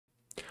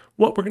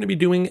What we're going to be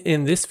doing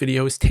in this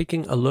video is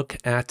taking a look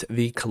at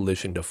the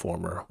Collision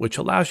Deformer, which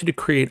allows you to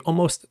create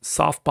almost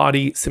soft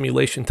body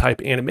simulation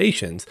type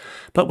animations,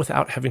 but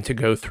without having to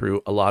go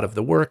through a lot of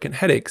the work and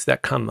headaches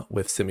that come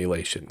with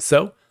simulation.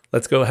 So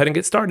let's go ahead and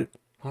get started.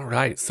 All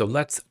right, so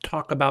let's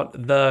talk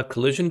about the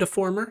Collision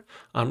Deformer.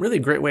 Really a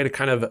great way to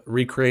kind of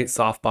recreate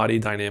soft body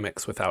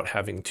dynamics without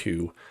having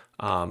to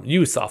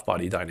use soft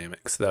body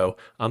dynamics. Though,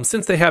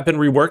 since they have been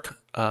reworked,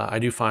 I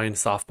do find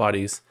soft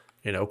bodies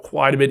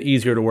quite a bit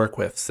easier to work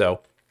with. So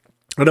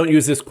I don't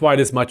use this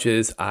quite as much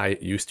as I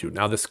used to.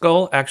 Now the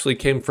skull actually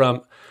came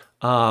from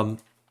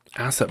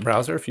Asset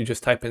Browser. If you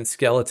just type in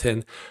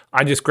skeleton,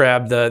 I just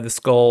grabbed the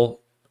skull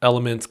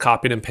elements,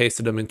 copied and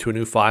pasted them into a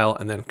new file,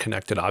 and then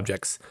connected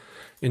objects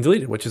and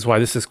deleted, which is why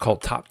this is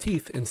called top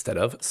teeth instead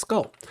of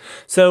skull.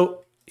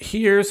 So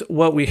here's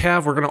what we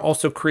have. We're going to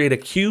also create a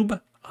cube,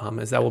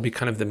 as that will be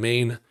kind of the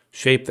main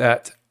shape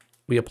that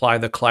we apply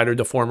the Collider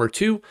Deformer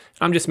to.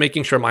 I'm just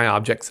making sure my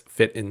objects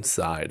fit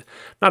inside.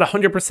 Not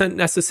 100%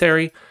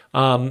 necessary,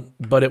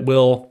 but it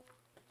will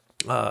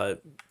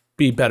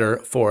be better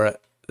for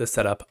the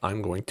setup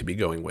I'm going to be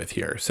going with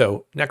here.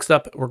 So next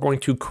up, we're going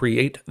to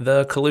create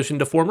the Collision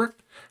Deformer,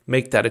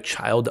 make that a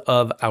child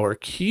of our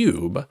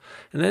cube,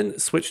 and then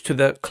switch to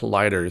the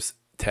Colliders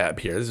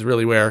tab here. This is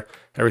really where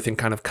everything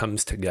kind of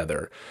comes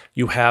together.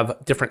 You have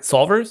different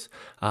solvers.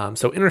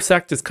 So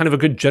intersect is kind of a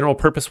good general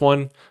purpose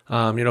one,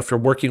 if you're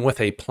working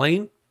with a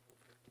plane.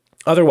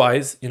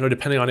 Otherwise,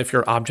 depending on if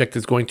your object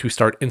is going to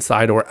start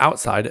inside or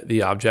outside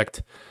the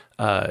object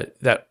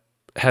that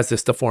has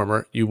this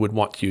deformer, you would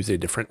want to use a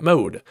different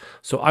mode.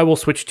 So I will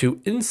switch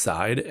to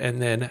inside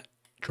and then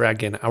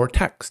drag in our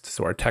text.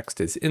 So our text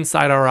is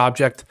inside our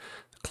object.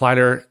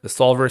 Collider, the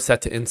solver is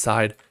set to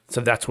inside. So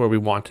that's where we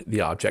want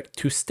the object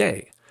to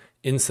stay,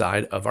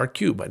 inside of our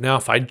cube. But now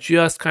if I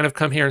just kind of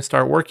come here and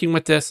start working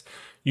with this,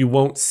 you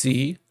won't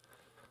see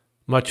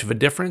much of a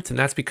difference. And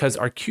that's because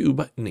our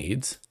cube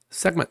needs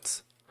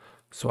segments.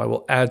 So I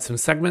will add some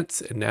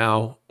segments. And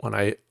now when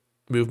I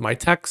move my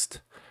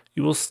text,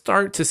 you will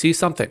start to see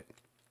something.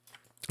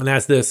 And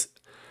as this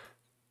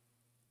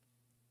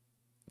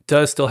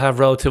does still have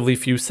relatively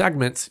few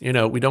segments, we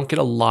don't get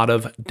a lot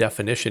of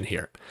definition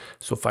here.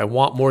 So if I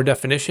want more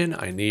definition,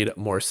 I need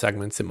more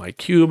segments in my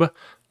cube.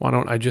 Why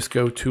don't I just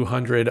go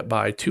 200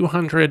 by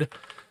 200?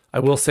 I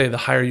will say the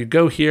higher you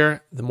go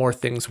here, the more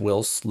things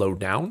will slow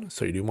down.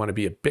 So you do want to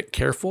be a bit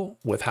careful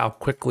with how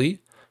quickly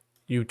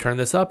you turn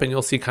this up, and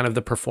you'll see kind of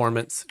the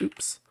performance,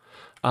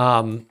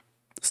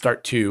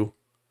 start to,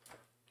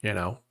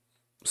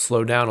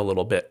 slow down a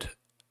little bit.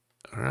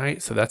 All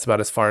right, so that's about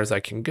as far as I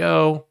can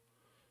go.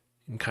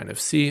 You can kind of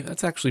see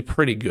that's actually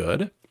pretty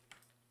good.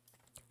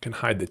 Can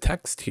hide the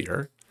text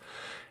here.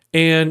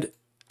 And,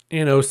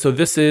 so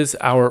this is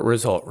our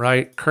result,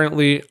 right?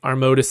 Currently, our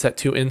mode is set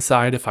to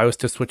inside. If I was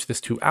to switch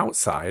this to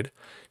outside,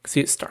 you can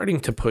see it's starting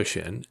to push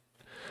in.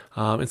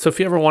 And so if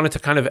you ever wanted to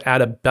kind of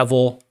add a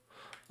bevel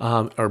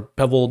or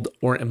beveled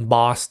or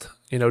embossed,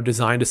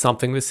 design to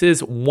something, this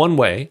is one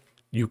way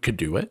you could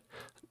do it.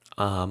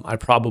 I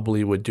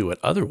probably would do it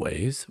other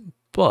ways,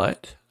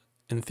 but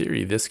in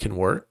theory, this can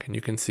work. And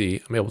you can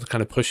see I'm able to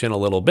kind of push in a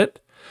little bit.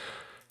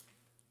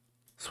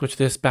 Switch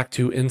this back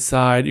to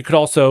inside. You could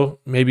also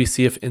maybe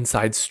see if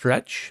inside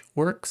stretch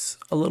works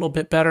a little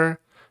bit better.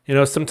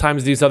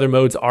 Sometimes these other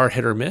modes are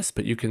hit or miss,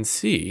 but you can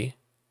see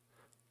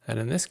that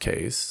in this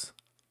case,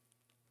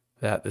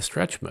 that the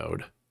stretch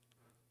mode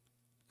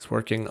is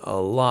working a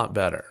lot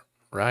better,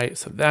 right?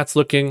 So that's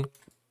looking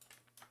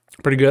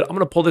pretty good. I'm going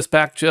to pull this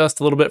back just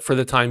a little bit for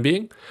the time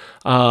being.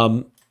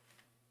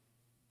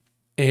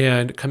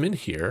 And come in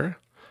here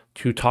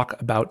to talk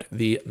about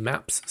the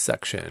maps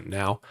section.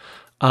 Now,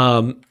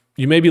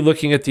 you may be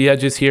looking at the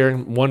edges here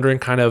and wondering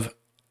kind of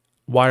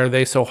why are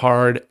they so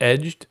hard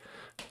edged?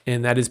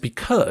 And that is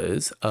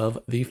because of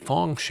the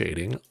Phong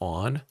shading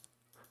on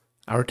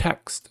our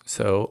text.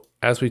 So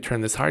as we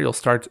turn this higher, you'll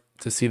start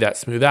to see that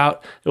smooth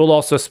out. It will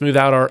also smooth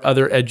out our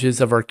other edges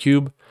of our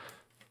cube.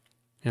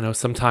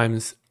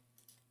 Sometimes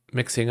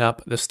mixing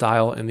up the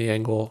style and the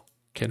angle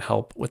can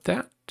help with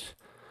that.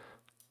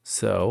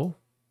 So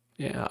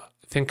yeah,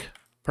 I think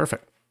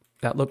perfect.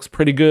 That looks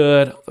pretty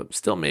good.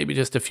 Still maybe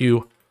just a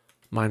few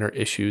minor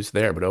issues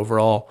there, but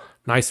overall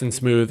nice and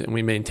smooth, and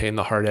we maintain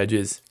the hard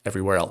edges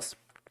everywhere else.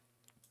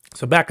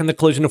 So back in the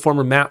Collision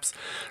Deformer maps,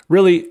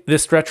 really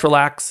this stretch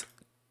relax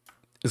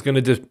is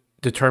going to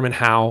determine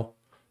how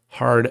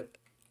hard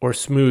or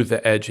smooth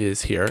the edge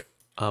is here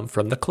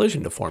from the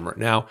Collision Deformer.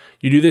 Now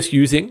you do this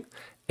using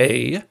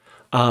a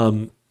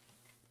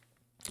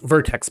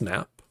vertex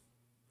map.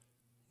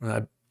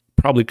 I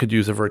probably could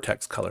use a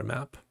vertex color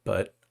map,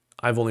 but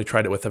I've only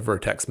tried it with a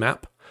vertex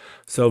map.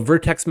 So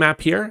vertex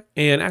map here,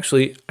 and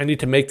actually I need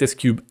to make this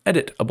cube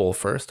editable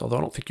first, although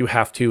I don't think you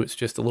have to, it's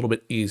just a little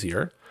bit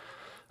easier.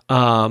 So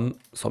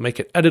I'll make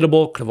it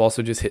editable. Could have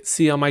also just hit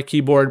C on my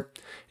keyboard.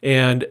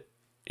 And,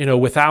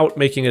 without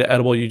making it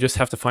editable, you just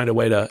have to find a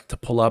way to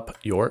pull up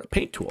your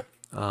paint tool,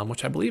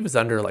 which I believe is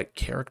under like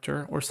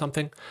character or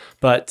something.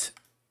 But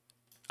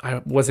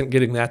I wasn't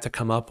getting that to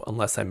come up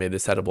unless I made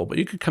this editable. But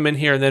you could come in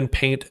here and then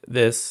paint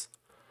this,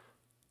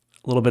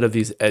 a little bit of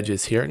these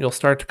edges here, and you'll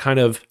start to kind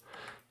of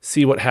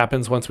see what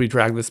happens once we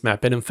drag this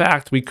map in. In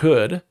fact, we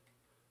could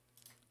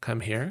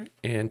come here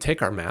and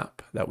take our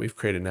map that we've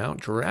created now,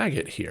 drag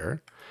it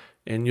here,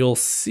 and you'll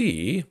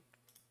see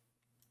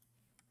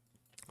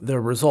the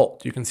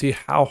result. You can see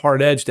how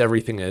hard-edged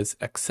everything is,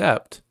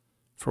 except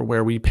for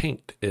where we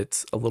paint.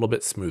 It's a little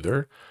bit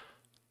smoother,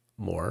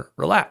 more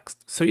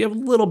relaxed. So you have a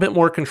little bit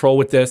more control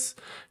with this.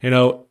 You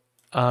know,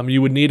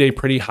 you would need a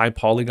pretty high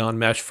polygon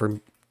mesh for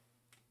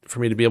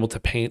me to be able to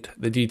paint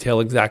the detail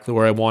exactly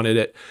where I wanted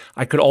it.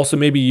 I could also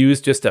maybe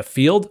use just a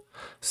field.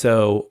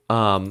 So,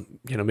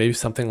 you know, maybe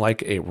something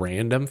like a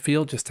random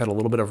field, just add a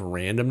little bit of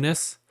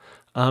randomness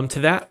to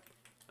that.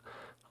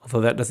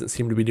 Although that doesn't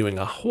seem to be doing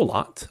a whole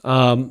lot.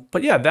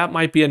 But yeah, that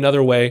might be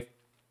another way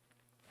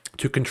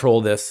to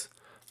control this,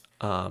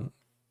 the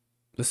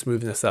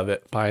smoothness of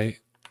it by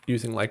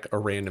using like a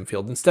random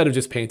field instead of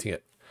just painting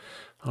it.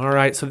 All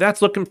right, so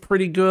that's looking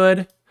pretty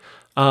good.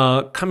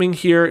 Coming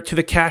here to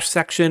the cache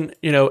section,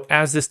 you know,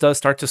 as this does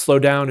start to slow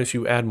down, as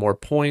you add more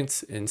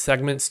points and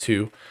segments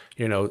to,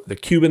 you know, the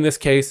cube in this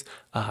case,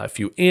 if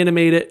you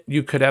animate it,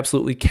 you could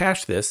absolutely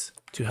cache this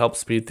to help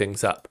speed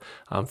things up.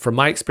 From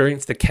my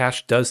experience, the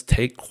cache does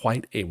take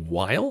quite a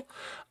while,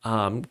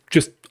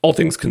 just all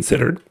things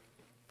considered.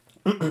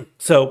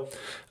 So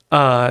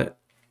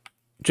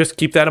just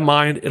keep that in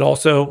mind. It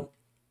also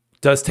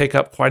does take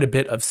up quite a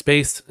bit of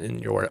space in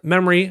your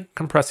memory.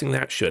 Compressing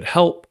that should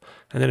help.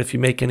 And then if you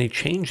make any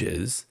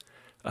changes,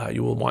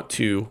 you will want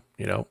to,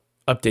 you know,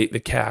 update the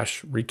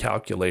cache,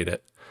 recalculate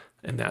it,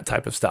 and that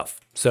type of stuff.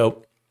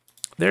 So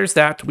there's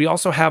that. We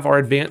also have our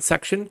advanced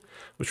section,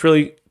 which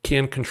really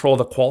can control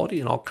the quality.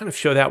 And I'll kind of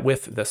show that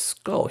with the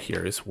skull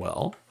here as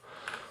well.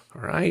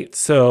 All right,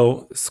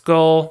 so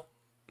skull,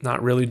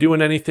 not really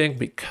doing anything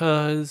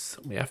because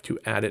we have to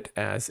add it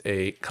as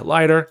a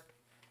collider.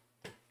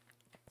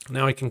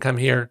 Now I can come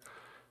here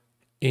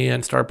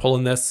and start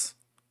pulling this.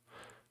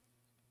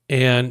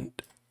 And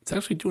it's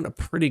actually doing a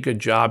pretty good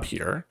job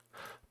here.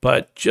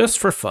 But just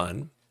for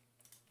fun,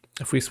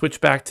 if we switch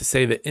back to,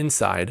 say, the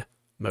inside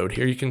mode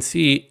here, you can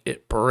see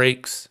it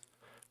breaks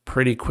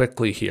pretty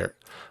quickly here.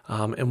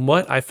 And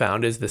what I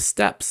found is the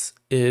steps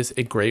is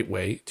a great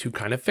way to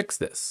kind of fix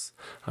this.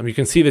 You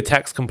can see the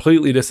text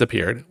completely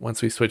disappeared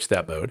once we switched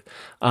that mode.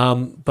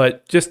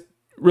 But just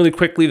really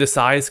quickly, the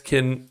size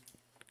can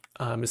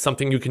is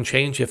something you can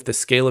change if the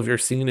scale of your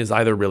scene is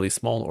either really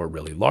small or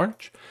really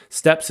large.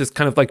 Steps is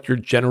kind of like your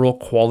general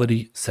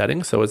quality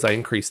setting. So as I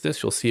increase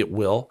this, you'll see it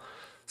will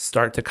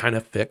start to kind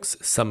of fix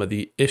some of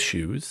the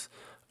issues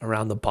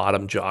around the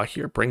bottom jaw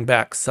here, bring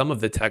back some of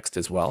the text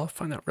as well. I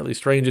find that really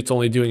strange. It's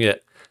only doing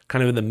it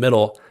kind of in the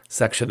middle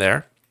section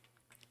there.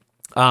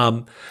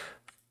 And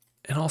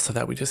also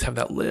that we just have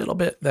that little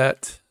bit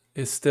that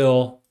is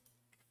still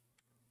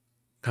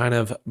kind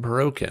of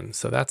broken.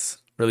 So that's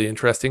really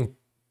interesting.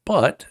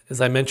 But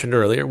as I mentioned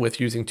earlier, with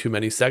using too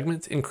many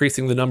segments,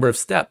 increasing the number of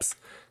steps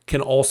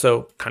can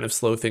also kind of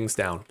slow things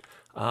down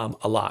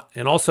a lot.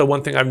 And also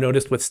one thing I've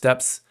noticed with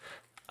steps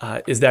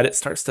is that it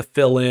starts to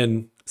fill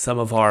in some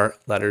of our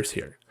letters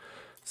here.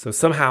 So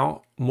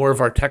somehow more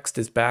of our text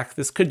is back.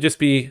 This could just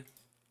be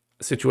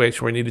a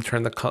situation where we need to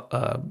turn the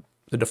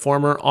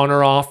deformer on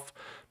or off,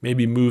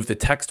 maybe move the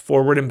text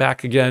forward and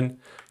back again,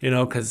 you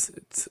know, because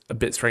it's a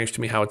bit strange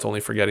to me how it's only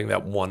forgetting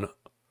that one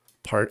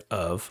part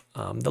of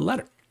the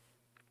letter.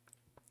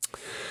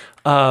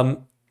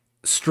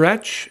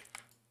 Stretch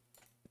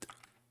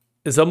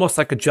is almost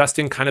like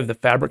adjusting kind of the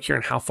fabric here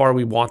and how far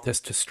we want this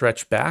to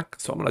stretch back.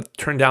 So I'm going to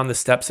turn down the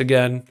steps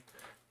again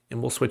and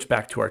we'll switch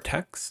back to our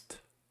text.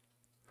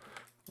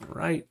 All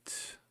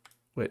right,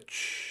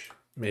 which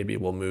maybe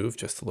we'll move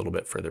just a little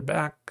bit further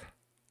back.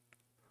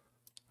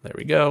 There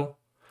we go.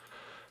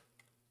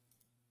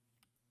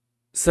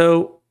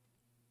 So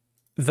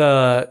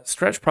the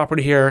stretch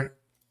property here,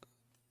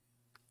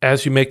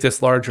 as you make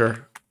this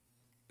larger,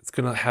 it's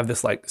going to have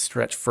this like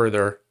stretch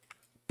further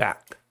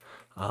back.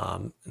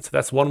 And so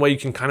that's one way you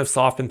can kind of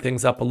soften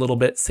things up a little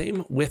bit.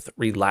 Same with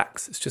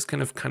relax. It's just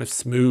kind of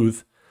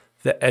smooth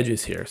the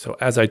edges here. So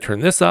as I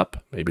turn this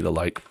up, maybe to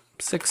like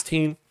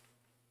 16,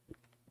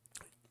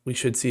 we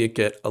should see it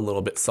get a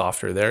little bit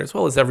softer there as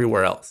well as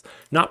everywhere else.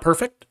 Not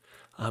perfect.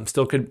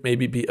 Still could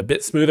maybe be a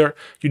bit smoother.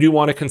 You do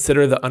want to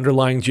consider the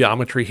underlying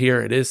geometry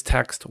here. It is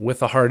text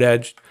with a hard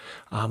edge,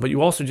 but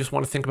you also just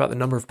want to think about the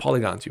number of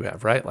polygons you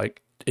have, right?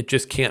 Like it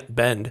just can't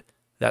bend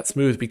that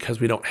smooth because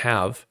we don't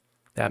have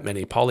that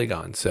many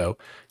polygons. So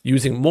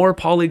using more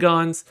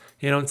polygons,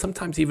 you know, and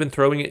sometimes even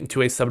throwing it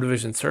into a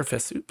subdivision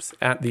surface,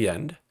 at the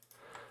end,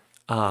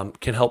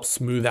 can help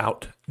smooth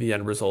out the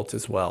end result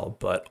as well.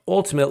 But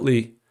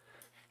ultimately,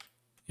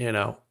 you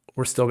know,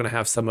 we're still going to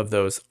have some of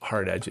those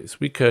hard edges.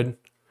 We could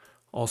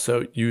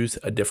also use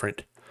a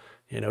different,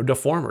 you know,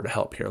 deformer to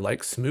help here,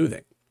 like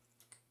smoothing,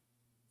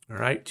 all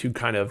right, to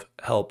kind of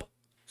help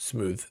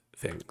smooth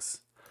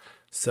things.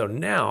 So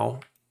now,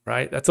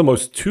 right, that's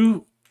almost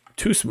too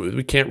smooth.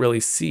 We can't really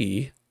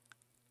see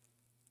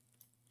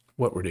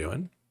what we're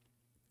doing.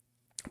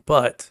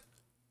 but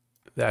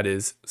that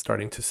is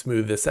starting to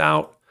smooth this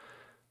out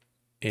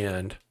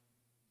and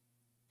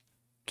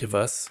give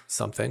us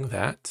something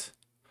that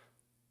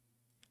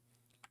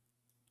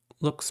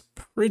looks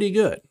pretty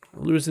good.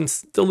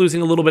 Still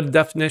losing a little bit of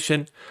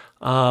definition.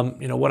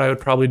 What I would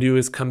probably do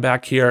is come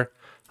back here,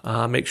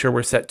 make sure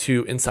we're set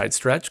to inside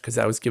stretch because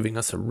that was giving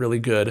us a really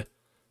good,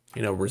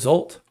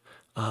 result.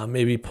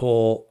 Maybe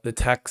pull the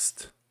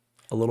text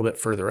a little bit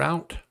further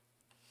out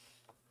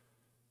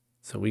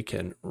so we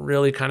can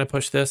really kind of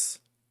push this,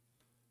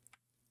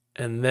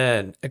 and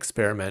then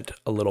experiment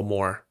a little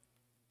more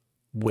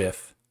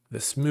with the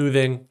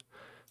smoothing.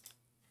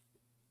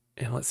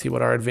 And let's see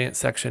what our advanced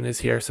section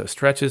is here. So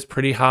stretch is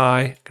pretty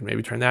high. Can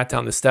maybe turn that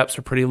down. The steps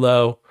are pretty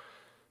low.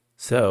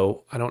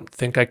 So I don't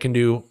think I can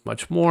do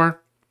much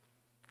more.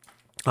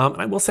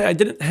 I will say I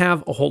didn't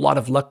have a whole lot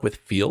of luck with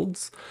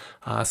fields.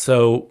 I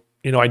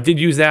did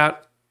use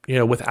that,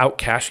 without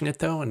caching it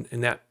though.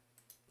 And that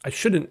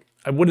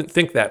I wouldn't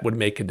think that would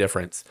make a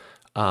difference.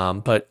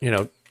 But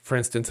for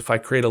instance, if I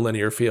create a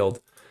linear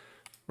field,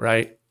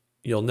 right,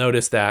 you'll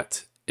notice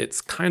that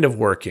it's kind of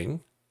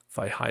working if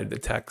I hide the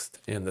text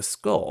and the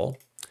skull.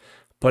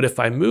 But if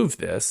I move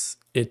this,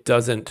 it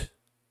doesn't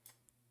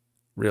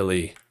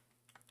really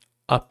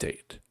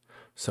update.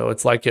 So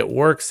it's like it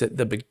works at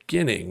the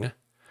beginning,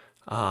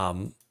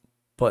 but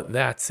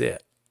that's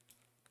it.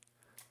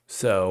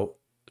 So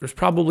there's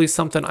probably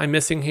something I'm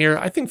missing here.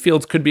 I think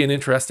fields could be an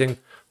interesting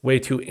way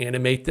to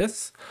animate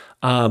this,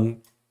 but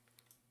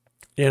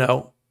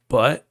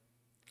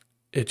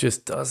it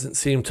just doesn't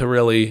seem to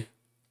really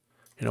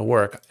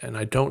work. And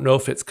I don't know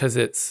if it's because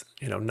it's,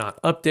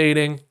 not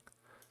updating,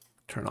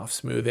 turn off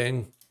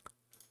smoothing,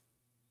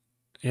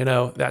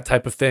 that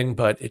type of thing,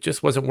 but it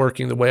just wasn't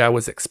working the way I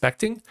was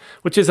expecting,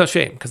 which is a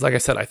shame. Because like I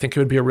said, I think it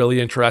would be a really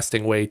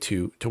interesting way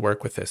to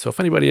work with this. So if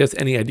anybody has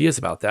any ideas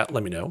about that,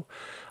 let me know.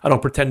 I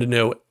don't pretend to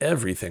know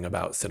everything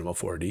about Cinema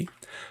 4D,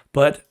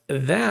 but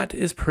that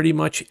is pretty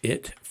much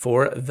it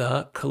for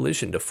the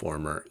Collision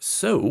Deformer.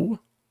 So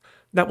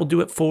that will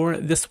do it for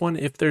this one.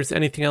 If there's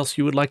anything else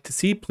you would like to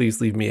see, please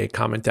leave me a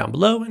comment down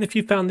below. And if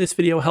you found this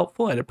video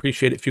helpful, I'd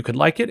appreciate it if you could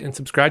like it and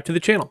subscribe to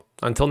the channel.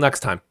 Until next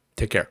time,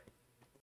 take care.